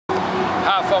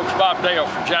Hi folks, Bob Dale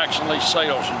for Jackson Lee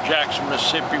Sales in Jackson,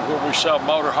 Mississippi, where we sell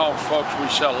motorhomes, folks. We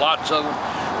sell lots of them.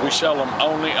 We sell them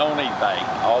only on eBay.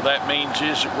 All that means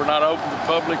is that we're not open to the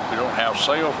public. We don't have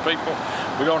salespeople.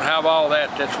 We don't have all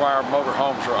that. That's why our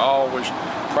motorhomes are always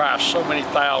priced so many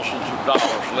thousands of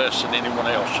dollars less than anyone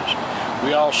else's.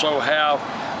 We also have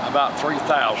about 3,000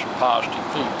 positive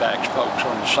feedbacks, folks,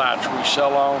 on the sites we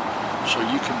sell on, so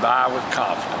you can buy with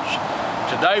confidence.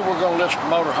 Today we're going to list a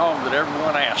motorhome that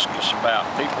everyone asks us about.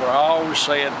 People are always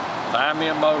saying, find me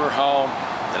a motorhome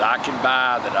that I can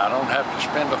buy, that I don't have to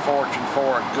spend a fortune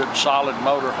for, a good solid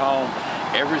motorhome.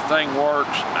 Everything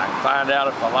works. I can find out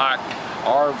if I like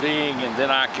RVing and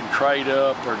then I can trade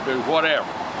up or do whatever.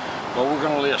 But we're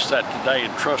going to list that today,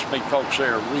 and trust me folks,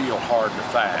 they are real hard to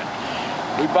find.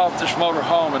 We bought this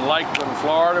motorhome in Lakeland,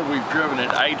 Florida. We've driven it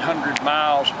 800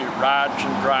 miles. It rides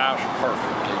and drives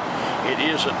perfectly. It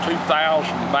is a 2000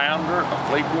 Bounder, a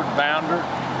Fleetwood Bounder,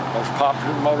 most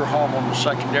popular motorhome on the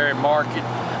secondary market.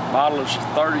 Model is a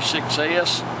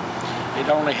 36S. It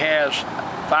only has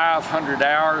 500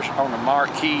 hours on a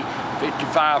marquee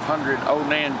 5500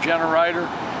 Onan generator.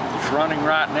 It's running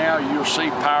right now. You'll see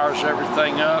powers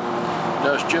everything up.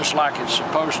 Does just like it's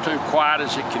supposed to, quiet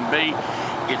as it can be.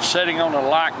 It's sitting on a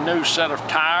like new set of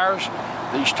tires.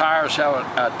 These tires have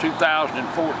a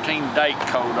 2014 date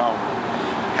code on them.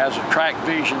 Has a track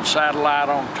vision satellite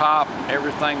on top.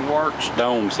 Everything works.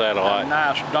 Dome satellite. A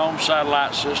nice dome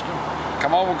satellite system.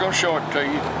 Come on, we're going to show it to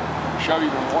you. Show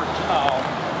you the works and all.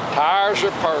 Tires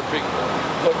are perfect.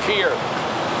 Look here.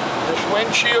 This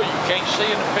windshield you can't see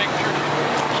in the picture.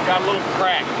 It's got a little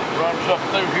crack that runs up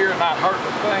through here, not hurt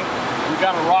the thing. We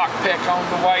got a rock peck on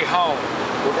the way home.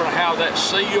 We're going to have that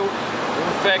sealed. It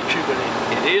won't affect you, but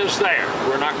it is there.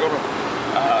 We're not going to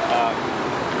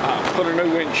put a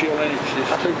new windshield in it.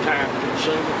 It's too time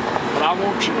consuming. But I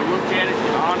want you to look at it.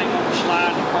 The awning on the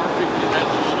slide is perfect. It has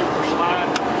a super slide.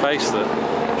 Face the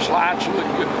slides look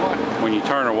good. What? When you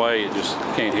turn away, it just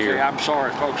can't hear. Okay, I'm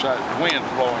sorry, folks. The wind's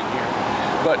blowing here.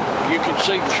 But you can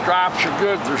see the stripes are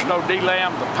good. There's no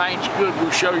D-lam. The paint's good.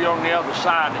 We'll show you on the other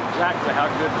side exactly how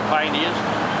good the paint is.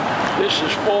 This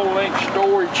is full-length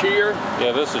storage here.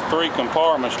 Yeah, this is 3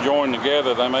 compartments joined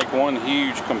together. They make one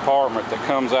huge compartment that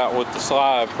comes out with the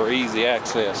slide for easy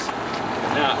access.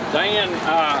 Now, Dan,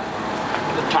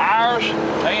 the tires,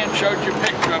 Dan showed you a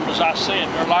picture of them, as I said.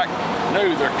 They're like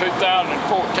new. They're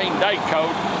 2014 date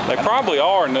code. They probably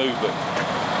are new, but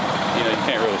you know, you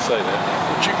can't really say that.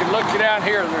 But you can look down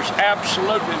here, there's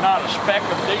absolutely not a speck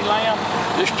of D-lam.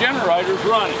 This generator's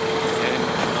running. And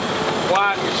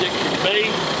quiet as it can be.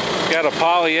 Got a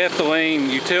polyethylene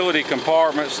utility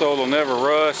compartment so it'll never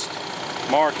rust.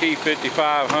 Marquee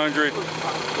 5500.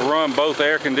 We'll run both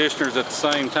air conditioners at the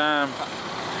same time.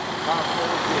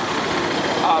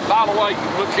 By the way, you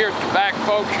can look here at the back,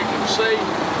 folks. You can see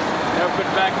never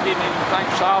been back in anything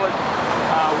solid.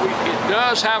 It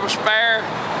does have a spare.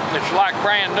 It's like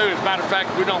brand new. As a matter of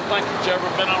fact, we don't think it's ever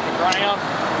been on the ground.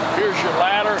 Here's your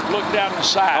ladder. Look down the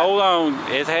side. Hold on.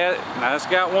 Now it's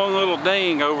got one little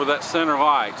ding over that center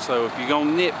light. So if you're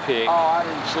gonna nitpick, I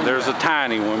didn't see there's that. a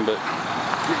tiny one, but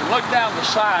you can look down the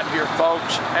side here,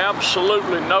 folks.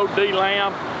 Absolutely no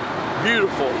D-lam.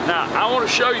 Beautiful. Now I want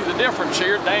to show you the difference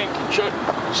here. Dan can show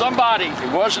somebody.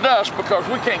 It wasn't us because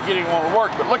we can't get anyone to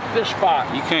work. But look at this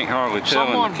spot. you can't hardly tell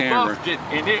Someone in the camera. buffed it,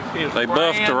 and it is They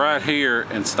buffed to right here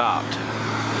and stopped.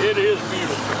 It is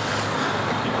beautiful.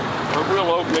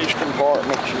 We'll open these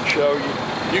compartments and show you.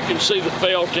 You can see the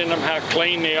felt in them, how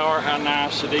clean they are, how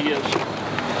nice it is.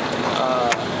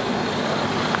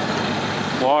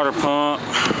 Water pump,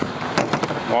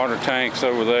 water tanks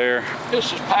over there.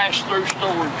 This is pass-through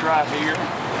storage right here.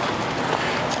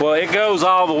 Well, it goes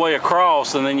all the way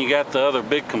across, and then you got the other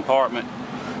big compartment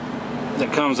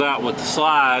that comes out with the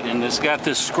slide, and it's got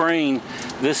this screen.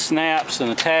 This snaps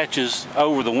and attaches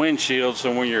over the windshield,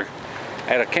 so when you're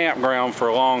at a campground for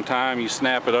a long time, you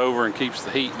snap it over and keeps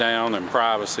the heat down and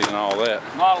privacy and all that.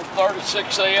 Model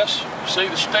 36S. See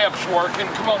the steps working.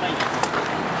 Come on in.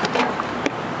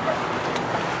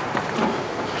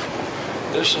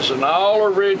 This is an all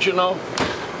original,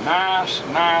 nice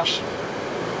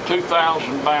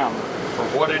 2000 Bounder. For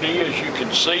what it is, you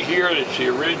can see here it's the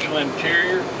original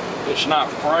interior. It's not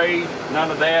frayed, none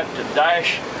of that. The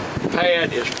dash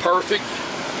pad is perfect.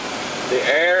 The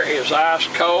air is ice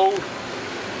cold.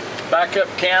 Backup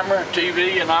camera,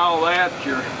 TV, and all that.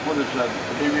 What is that,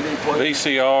 DVD player?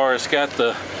 VCR. It's got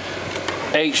the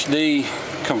HD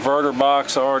converter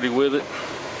box already with it.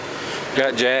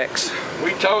 Got jacks.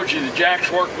 We told you the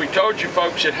jacks work. We told you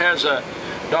folks it has a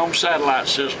dome satellite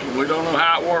system. We don't know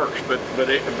how it works, but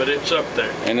it's up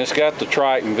there. And it's got the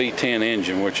Triton V10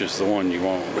 engine, which is the one you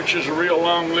want. Which is a real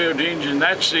long-lived engine.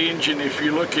 That's the engine, if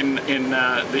you look in the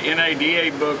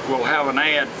NADA book, we'll have an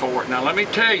ad for it. Now let me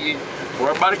tell you, where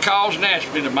everybody calls and asks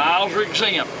me, the miles are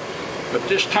exempt, but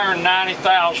this turned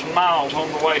 90,000 miles on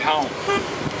the way home.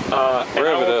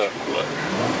 Rev it up. Look,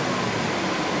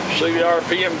 see the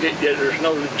RPM, there's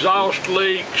no exhaust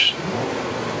leaks.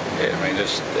 Yeah, I mean,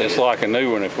 it's like a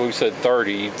new one. If we said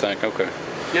 30, you'd think, okay.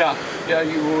 Yeah,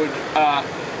 you would.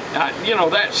 You know,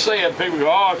 that said, people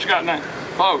go, oh, it's got nothing.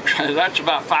 Folks, that's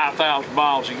about 5,000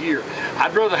 miles a year.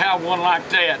 I'd rather have one like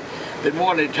that than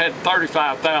one that had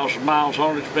 35,000 miles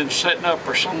on it, that's been setting up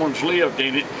or someone's lived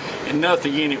in it and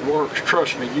nothing in it works.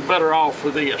 Trust me, you're better off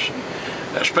with this,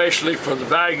 especially for the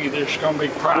value that's going to be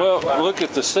priced. Well, look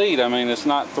at the seat. I mean, it's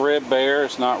not threadbare,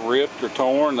 it's not ripped or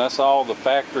torn. That's all the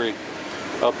factory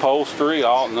upholstery.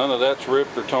 None of that's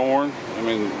ripped or torn. I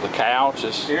mean, the couch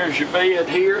is... Here's your bed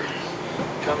here.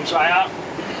 Comes out.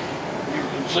 You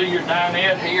can see your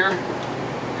dinette here.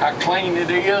 How clean it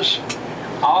is.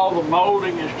 All the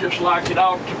molding is just like it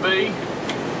ought to be.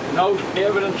 No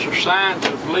evidence or signs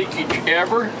of leakage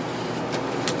ever.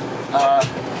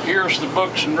 Here's the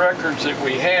books and records that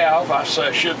we have. I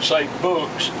should say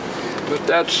books, but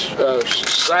that's a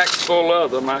sack full of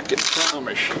them, I can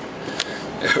promise you.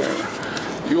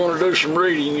 You want to do some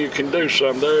reading, you can do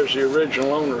some. There's the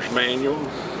original owner's manual.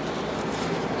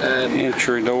 And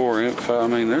entry door info. I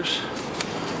mean, there's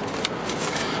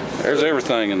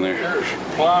everything in there. There's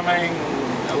plumbing,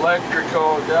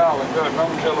 electrical, golly,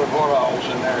 don't tell her what all's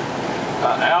in there.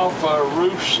 Alpha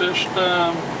roof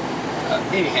system.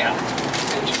 Anyhow,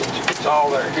 it's all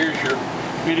there. Here's your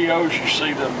videos. You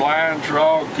see the blinds are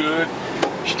all good.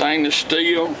 Stainless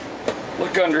steel.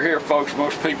 Look under here, folks.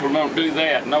 Most people don't do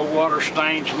that. No water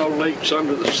stains, no leaks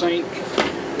under the sink.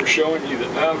 We're showing you the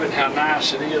oven, how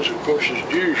nice it is. Of course, as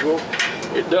usual,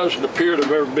 it doesn't appear to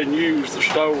have ever been used, the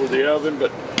stove or the oven,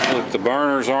 but look, the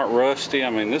burners aren't rusty. I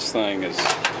mean, this thing is...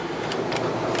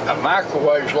 A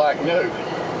microwave's like new.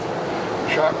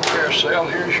 Sharp carousel.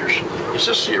 Here's your... Is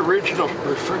this the original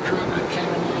refrigerator that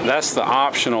came in? That's the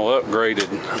optional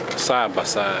upgraded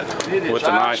side-by-side with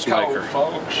an ice maker.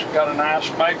 Folks. Got an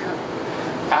ice maker.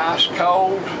 Ice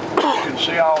cold. You can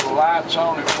see all the lights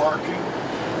on it working.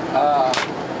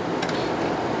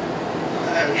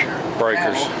 There's your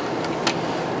breakers.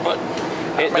 But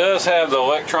it does have the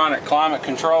electronic climate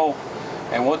control,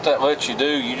 and what that lets you do,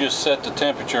 you just set the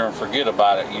temperature and forget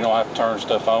about it. You don't have to turn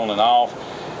stuff on and off.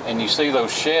 And you see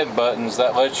those shed buttons,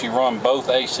 that lets you run both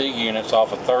AC units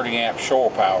off of 30 amp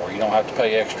shore power. You don't have to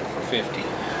pay extra for 50.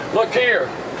 Look here,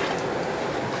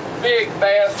 big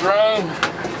bathroom.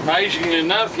 Amazingly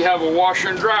enough, you have a washer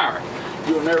and dryer.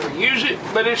 You'll never use it,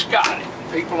 but it's got it.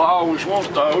 People always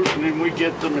want those, and then we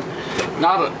get them. And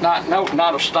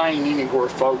not a stain anywhere,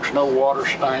 folks. No water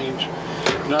stains,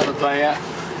 none of that.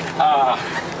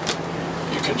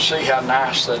 You can see how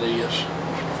nice that is.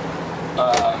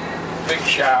 Big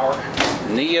shower.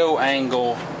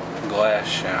 Neo-angle glass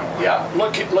shower. Yeah,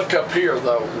 look up here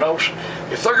though.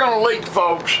 If they're going to leak,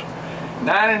 folks,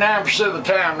 99% of the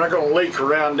time they're going to leak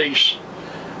around these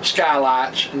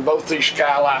skylights, and both these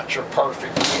skylights are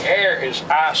perfect. The air is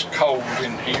ice cold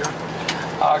in here.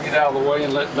 I'll get out of the way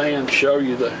and let Dan show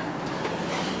you the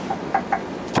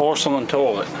porcelain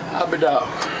toilet. I'll be dog.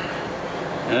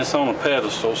 And it's on a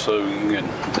pedestal, so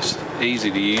it's easy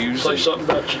to use. Say something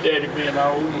about your daddy being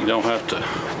old. You don't have to.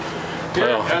 Yeah,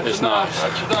 well, that's it's enough. nice.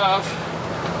 That's enough.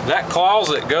 That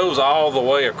closet goes all the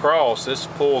way across. It's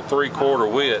full 3/4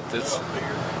 width. It's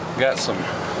got some.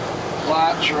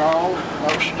 Lights are on.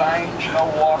 No stains, no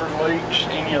water leaks,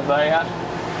 any of that.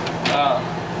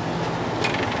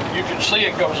 You can see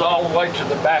it goes all the way to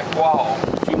the back wall.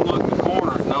 If you look in the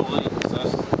corner, no leaks.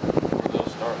 That's where they'll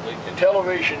start leaking.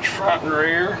 Television's front and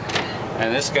rear.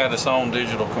 And it's got its own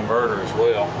digital converter as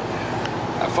well.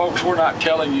 Now, folks, we're not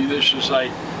telling you this is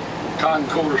a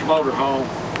concourse motorhome.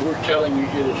 We're telling you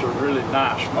it is a really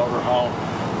nice motorhome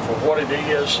for what it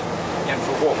is and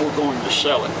for what we're going to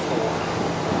sell it for.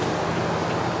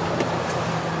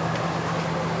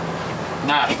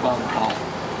 Nice motorhome.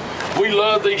 We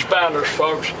love these bounders,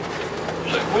 folks.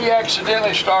 We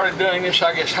accidentally started doing this,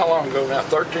 I guess, how long ago now?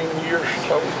 13 years or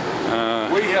so.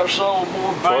 We have sold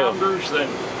more bounders than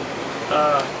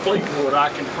Fleetwood, I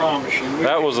can promise you.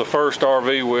 That was the first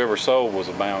RV we ever sold, was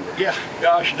a bounder. Yeah,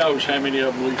 gosh knows how many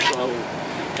of them we've sold.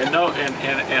 And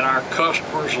our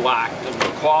customers like them.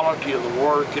 The quality of the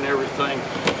work and everything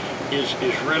is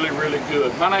really, really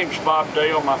good. My name's Bob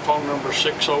Dale. My phone number is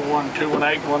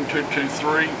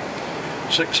 601-218-1223.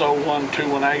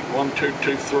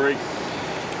 601-218-1223.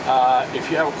 If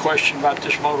you have a question about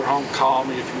this motorhome, call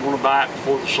me. If you want to buy it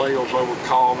before the sale's over,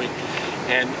 call me,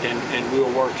 and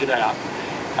we'll work it out.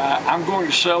 I'm going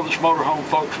to sell this motorhome,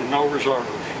 folks, with no reserve.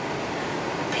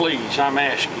 Please, I'm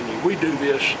asking you. We do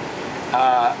this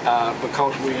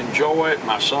because we enjoy it.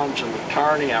 My son's an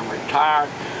attorney. I'm retired.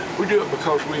 We do it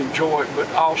because we enjoy it, but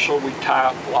also we tie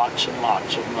up lots and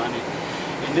lots of money.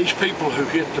 And these people who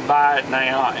hit to buy it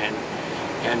now and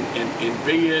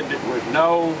bid with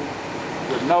no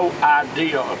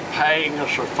idea of paying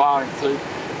us or following through,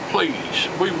 please,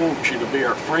 we want you to be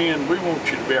our friend. We want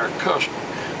you to be our customer.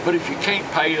 But if you can't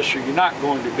pay us or you're not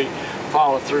going to be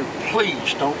followed through,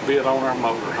 please don't bid on our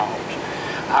motorhomes.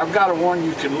 I've got one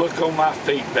you can look on my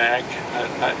feedback,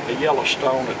 a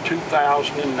Yellowstone, a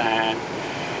 2009,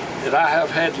 that I have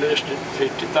had listed,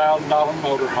 $50,000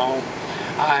 motorhome.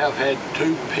 I have had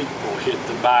 2 people hit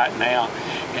to buy it now,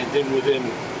 and then within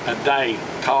a day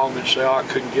call me and say, oh, I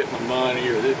couldn't get my money,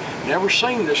 or this. Never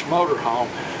seen this motorhome.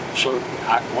 So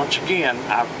once again,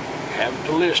 I have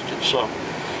to list it. So,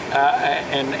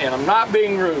 and I'm not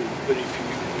being rude, but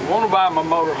if you want to buy my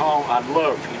motorhome, I'd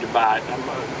love for you to buy it.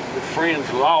 We're friends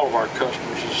with all of our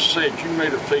customers. As I said, you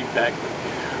read the feedback,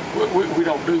 but we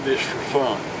don't do this for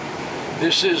fun.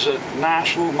 This is a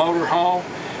nice little motorhome.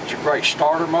 It's a great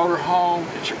starter motorhome.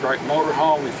 It's a great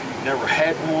motorhome if you've never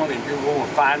had one and you're going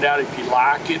to find out if you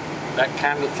like it, that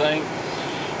kind of thing.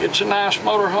 It's a nice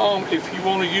motorhome if you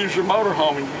want to use your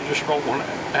motorhome and you just don't want to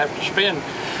have to spend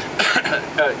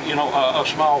you know, a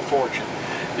small fortune.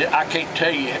 I can't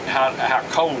tell you how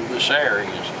cold this area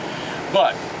is.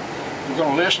 But we're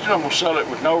going to list it. I'm going to sell it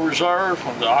with no reserve.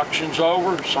 When the auction's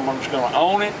over, someone's going to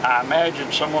own it. I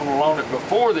imagine someone will own it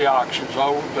before the auction's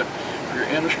over, but if you're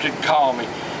interested, call me.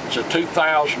 It's a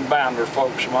 2000 Bounder,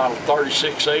 folks, model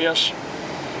 36S.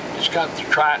 It's got the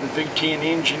Triton V10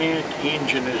 engine in it. The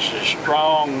engine is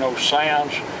strong, no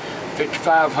sounds.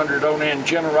 5500 on-end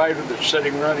generator that's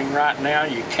sitting running right now.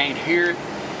 You can't hear it.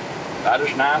 About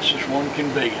as nice as one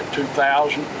can be at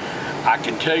 2000. I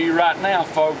can tell you right now,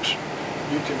 folks,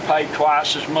 you can pay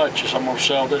twice as much as I'm going to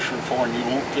sell this one for, and you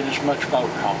won't get as much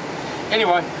motorhome.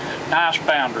 Anyway, nice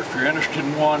Bounder. If you're interested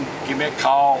in one, give me a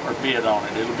call or bid on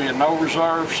it. It'll be a no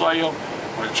reserve sale.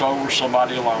 When it's over,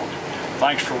 somebody will own it.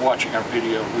 Thanks for watching our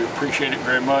video. We appreciate it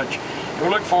very much. We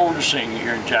look forward to seeing you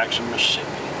here in Jackson,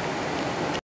 Mississippi.